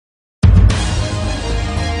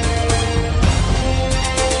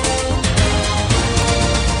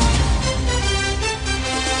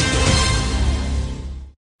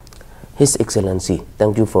His Excellency,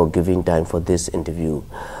 thank you for giving time for this interview.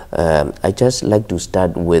 I just like to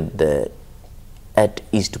start with the Act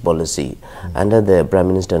East policy. Under the Prime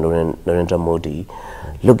Minister Narendra Modi,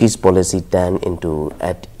 look East policy turned into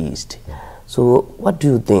Act East. So what do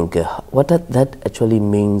you think, what that actually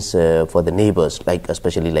means for the neighbors, like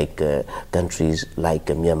especially like countries like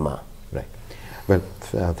Myanmar? Right. Well,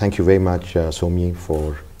 thank you very much, Somi,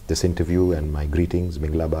 for this interview, and my greetings,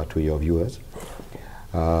 Minglaba, to your viewers.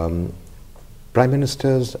 Prime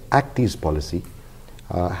Minister's Act East policy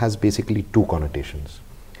has basically two connotations.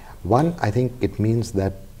 One, I think it means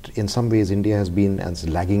that in some ways India has been as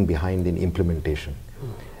lagging behind in implementation.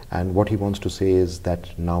 And what he wants to say is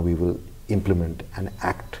that now we will implement and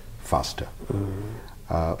act faster.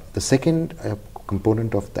 The second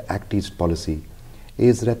component of the Act East policy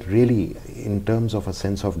is that really, in terms of a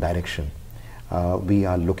sense of direction, we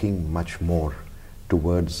are looking much more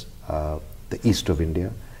towards the east of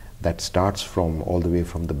India, that starts from all the way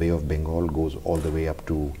from the Bay of Bengal, goes all the way up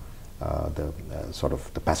to the sort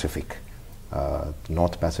of the Pacific,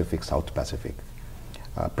 North Pacific, South Pacific.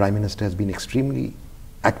 Prime Minister has been extremely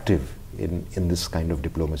active in this kind of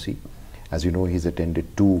diplomacy. As you know, he's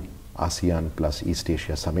attended 2 ASEAN plus East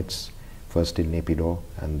Asia summits, first in Naypyidaw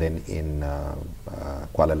and then in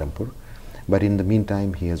Kuala Lumpur. But in the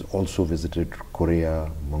meantime, he has also visited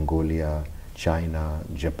Korea, Mongolia, China,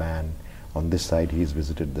 Japan. On this side, he's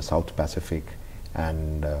visited the South Pacific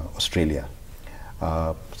and Australia.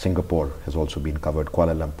 Singapore has also been covered.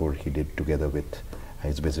 Kuala Lumpur he did together with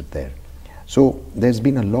his visit there. So there's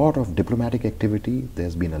been a lot of diplomatic activity,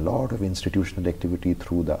 there's been a lot of institutional activity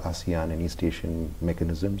through the ASEAN and East Asian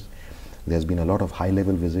mechanisms. There's been a lot of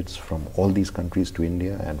high-level visits from all these countries to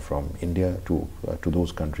India and from India to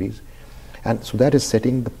those countries. And so that is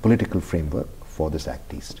setting the political framework for this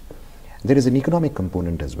Act East. There is an economic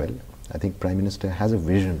component as well. I think Prime Minister has a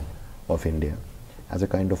vision of India as a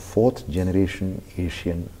kind of 4th generation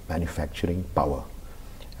Asian manufacturing power.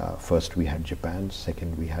 First we had Japan,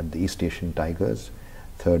 second we had the East Asian tigers,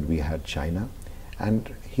 third we had China,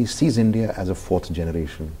 and he sees India as a 4th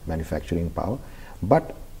generation manufacturing power,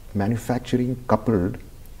 but manufacturing coupled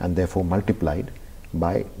and therefore multiplied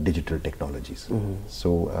by digital technologies.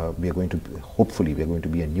 So we are going to, hopefully we are going to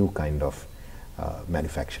be a new kind of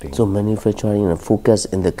manufacturing. So manufacturing and focus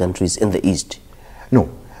in the countries in the East? No,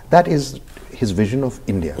 that is his vision of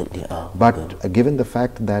India. But given the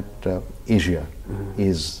fact that Asia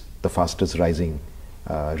is the fastest rising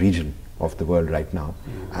region of the world right now,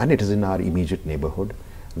 and it is in our immediate neighborhood,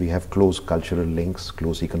 we have close cultural links,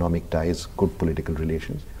 close economic ties, good political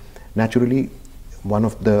relations. Naturally, one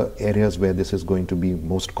of the areas where this is going to be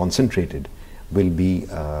most concentrated will be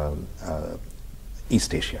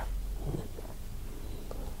East Asia.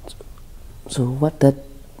 So what that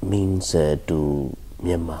means to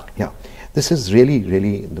Myanmar? Yeah, this is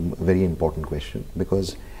really the very important question,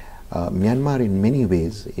 because Myanmar in many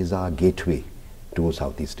ways is our gateway to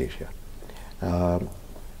Southeast Asia.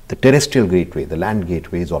 The terrestrial gateway, the land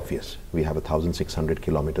gateway is obvious. We have 1,600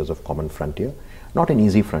 kilometers of common frontier. Not an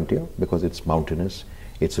easy frontier because it's mountainous,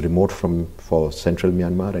 it's remote for central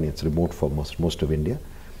Myanmar, and it's remote for most of India.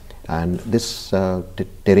 And this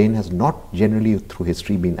terrain has not generally through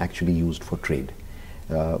history been actually used for trade.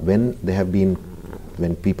 When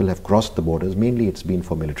people have crossed the borders, mainly it's been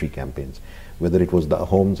for military campaigns, whether it was the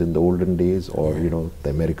Ahoms in the olden days, or the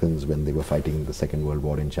Americans when they were fighting the Second World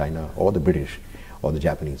War in China, or the British, or the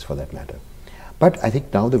Japanese for that matter. But I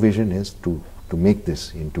think now the vision is to make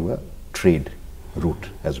this into a trade route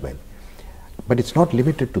as well. But it's not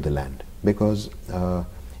limited to the land, because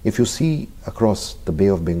if you see across the Bay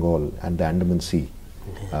of Bengal and the Andaman Sea,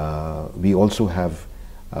 we also have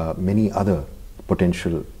many other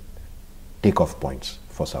potential takeoff points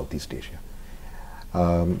for Southeast Asia.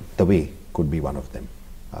 The Way could be one of them.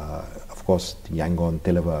 Of course, Yangon,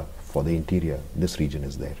 Thelava for the interior, this region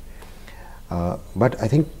is there. But I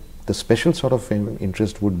think the special sort of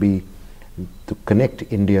interest would be to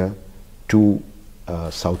connect India to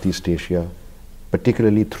Southeast Asia,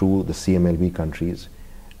 particularly through the CMLV countries,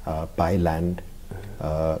 by land.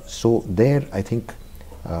 So there I think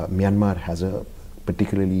Myanmar has a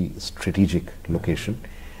particularly strategic location,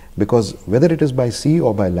 because whether it is by sea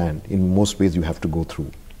or by land, in most ways you have to go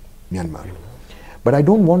through Myanmar. But I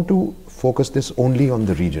don't want to focus this only on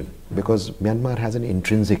the region, because Myanmar has an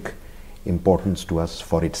intrinsic importance to us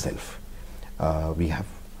for itself.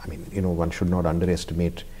 One should not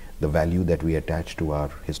underestimate the value that we attach to our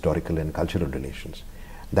historical and cultural relations.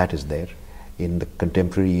 That is there. In the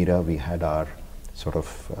contemporary era, we had our sort of,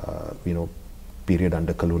 period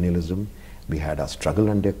under colonialism. We had our struggle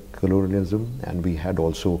under colonialism, and we had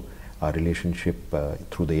also our relationship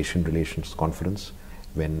through the Asian Relations Conference,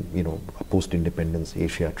 when, you know, post-independence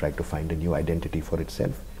Asia tried to find a new identity for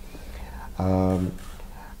itself.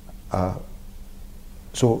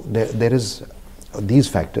 So there is these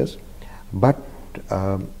factors, but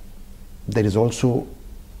there is also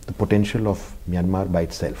the potential of Myanmar by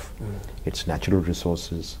itself, its natural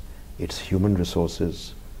resources, its human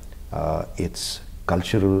resources, its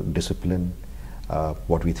cultural discipline,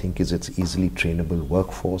 what we think is its easily trainable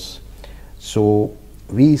workforce. So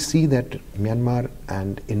we see that Myanmar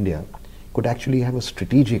and India could actually have a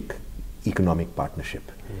strategic economic partnership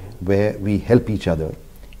where we help each other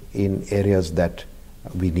in areas that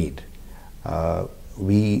we need.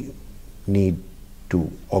 We need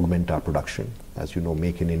to augment our production. As you know,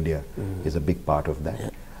 Make in India is a big part of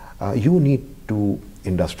that. You need to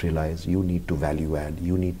industrialize, you need to value add,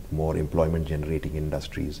 you need more employment generating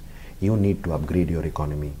industries, you need to upgrade your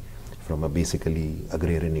economy from a basically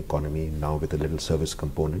agrarian economy now with a little service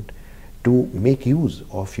component to make use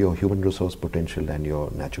of your human resource potential and your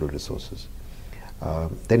natural resources.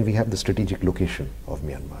 Then we have the strategic location of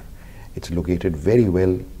Myanmar. It's located very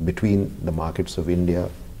well between the markets of India,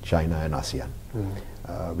 China and ASEAN,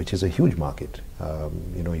 which is a huge market.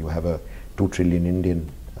 You know, you have a 2 trillion Indian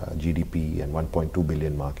GDP and 1.2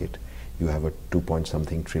 billion market. You have a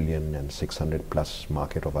 2-point-something trillion and 600 plus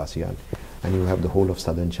market of ASEAN, and you have the whole of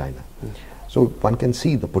southern China. So one can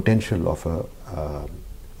see the potential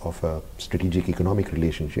of a strategic economic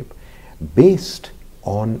relationship based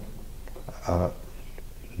on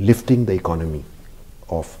lifting the economy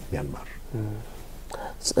of Myanmar.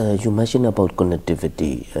 You mentioned about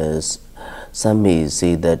connectivity. Some may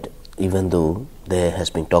say that even though there has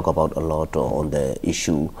been talk about a lot on the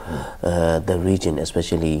issue, the region,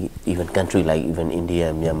 especially even country like even India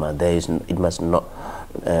and Myanmar,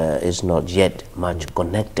 is not yet much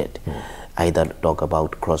connected. Either talk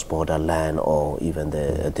about cross-border land or even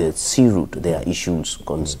the sea route. There are issues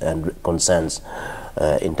and concerns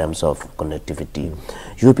in terms of connectivity.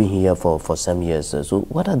 You've been here for some years. So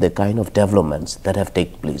what are the kind of developments that have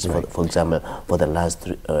taken place, for example, for the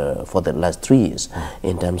last 3 years,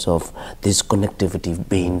 in terms of this connectivity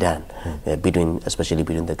being done especially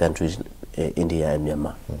between the countries India and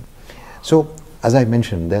Myanmar? So, as I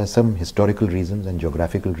mentioned, there are some historical reasons and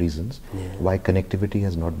geographical reasons why connectivity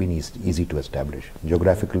has not been easy to establish.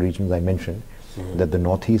 Geographical reasons I mentioned, that the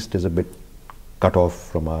northeast is a bit cut off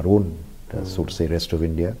from our own, so to say, rest of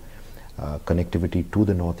India. Connectivity to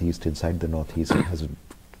the northeast, inside the northeast,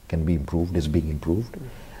 can be improved, is being improved.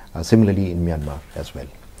 Similarly in Myanmar as well.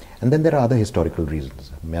 And then there are other historical reasons.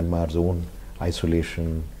 Myanmar's own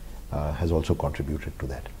isolation has also contributed to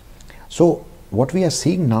that. So what we are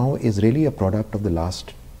seeing now is really a product of the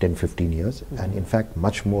last 10-15 years, and in fact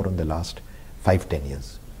much more in the last 5-10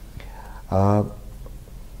 years.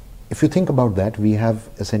 If you think about that, we have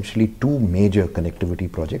essentially 2 major connectivity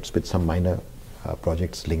projects with some minor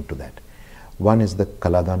projects linked to that. One is the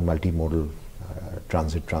Kaladan multimodal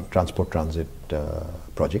transport transit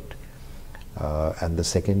project, and the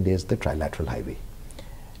second is the trilateral highway.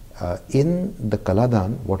 In the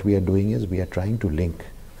Kaladan, what we are doing is we are trying to link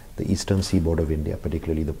the eastern seaboard of India,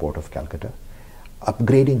 particularly the port of Calcutta,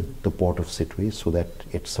 upgrading the port of Sitwe so that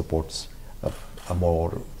it supports a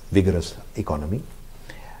more vigorous economy,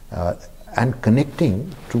 and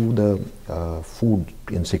connecting to the food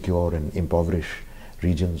insecure and impoverished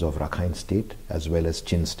regions of Rakhine state as well as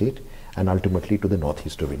Chin state, and ultimately to the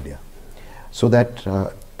northeast of India, so that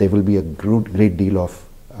there will be a great deal of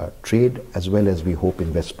trade as well as, we hope,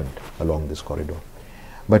 investment along this corridor.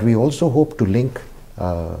 But we also hope to link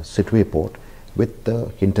Sitwe port with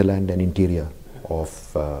the hinterland and interior of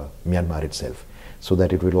Myanmar itself, so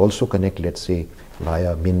that it will also connect, let's say,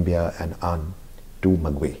 via Minbya and An to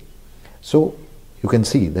Magwe. So you can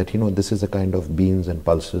see that, you know, this is a kind of beans and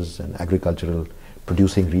pulses and agricultural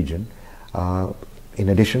producing region. In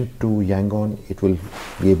addition to Yangon, it will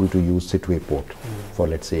be able to use Sitwe port for,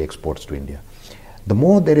 let's say, exports to India. The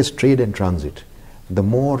more there is trade and transit, the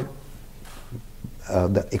more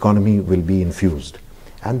the economy will be infused,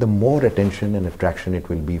 and the more attention and attraction it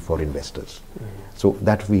will be for investors. So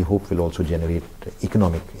that, we hope, will also generate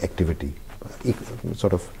economic activity,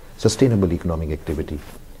 sort of sustainable economic activity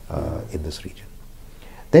in this region.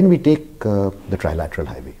 Then we take the trilateral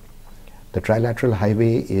highway. The trilateral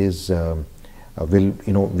highway is,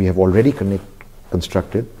 we have already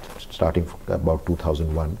constructed, starting from about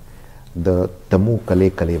 2001, the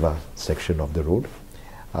Tamu-Kale-Kalewa section of the road.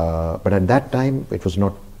 But at that time, it was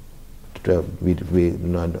not, the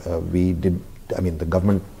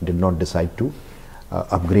government did not decide to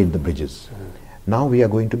upgrade the bridges. Now we are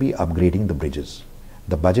going to be upgrading the bridges.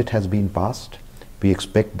 The budget has been passed We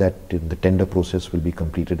expect that the tender process will be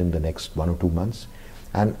completed in the next 1 or 2 months.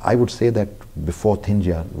 And I would say that before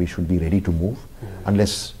Thinjan, we should be ready to move,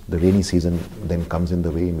 unless the rainy season then comes in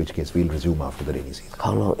the way, in which case we'll resume after the rainy season.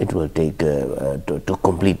 How long it will take to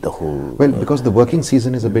complete the whole? Well, because the working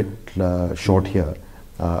season is a bit short here,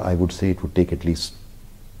 I would say it would take at least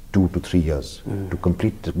 2 to 3 years to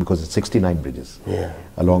complete, because it's 69 bridges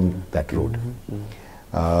along that road.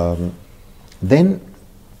 Then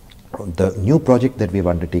the new project that we have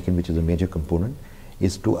undertaken, which is a major component,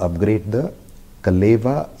 is to upgrade the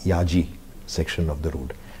Kaleva-Yaji section of the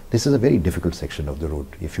road. This is a very difficult section of the road,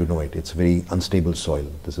 if you know it. It's very unstable soil.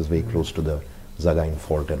 This is very close to the Zagain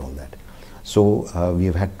fault and all that. So we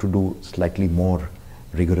have had to do slightly more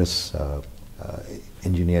rigorous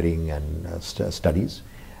engineering and studies,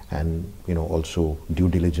 and also due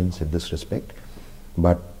diligence in this respect.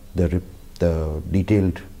 But the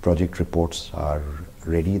detailed project reports are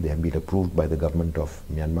ready. They have been approved by the government of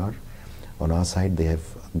Myanmar. On our side, they have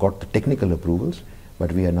got the technical approvals,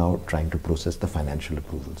 but we are now trying to process the financial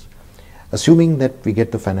approvals. Assuming that we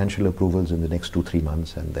get the financial approvals in the next 2-3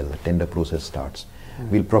 months and then the tender process starts,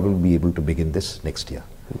 we'll probably be able to begin this next year.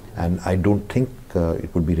 And I don't think it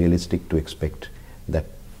would be realistic to expect that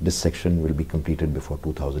this section will be completed before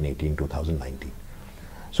 2018-2019.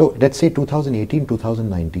 So let's say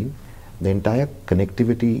 2018-2019, the entire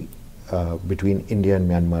connectivity between India and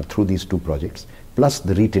Myanmar through these two projects, plus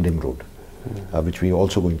the Retidim road, which we are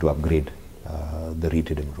also going to upgrade, the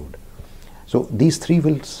Retidim road. So these three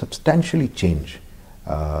will substantially change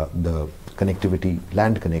the connectivity,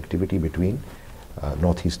 land connectivity between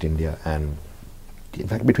Northeast India and, in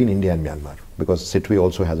fact, between India and Myanmar, because Sitwe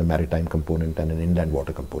also has a maritime component and an inland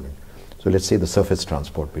water component. So let's say the surface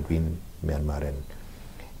transport between Myanmar and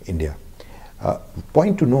India.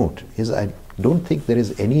 Point to note is, I don't think there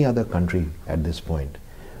is any other country at this point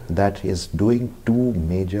that is doing two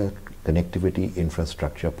major connectivity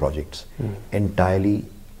infrastructure projects entirely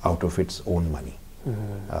out of its own money.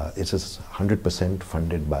 It is 100%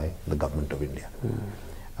 funded by the government of India.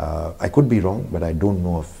 I could be wrong, but I don't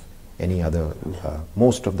know of any other.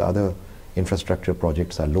 Most of the other infrastructure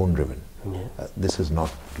projects are loan driven. This is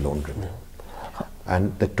not loan driven.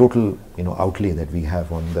 And the total outlay that we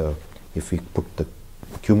have on the, if we put the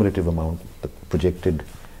cumulative amount, the projected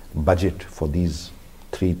budget for these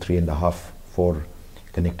 3.5, 4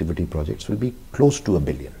 connectivity projects will be close to $1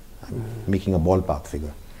 billion. I'm making a ballpark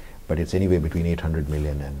figure, but it's anywhere between 800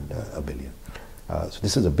 million and $1 billion. So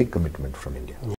this is a big commitment from India.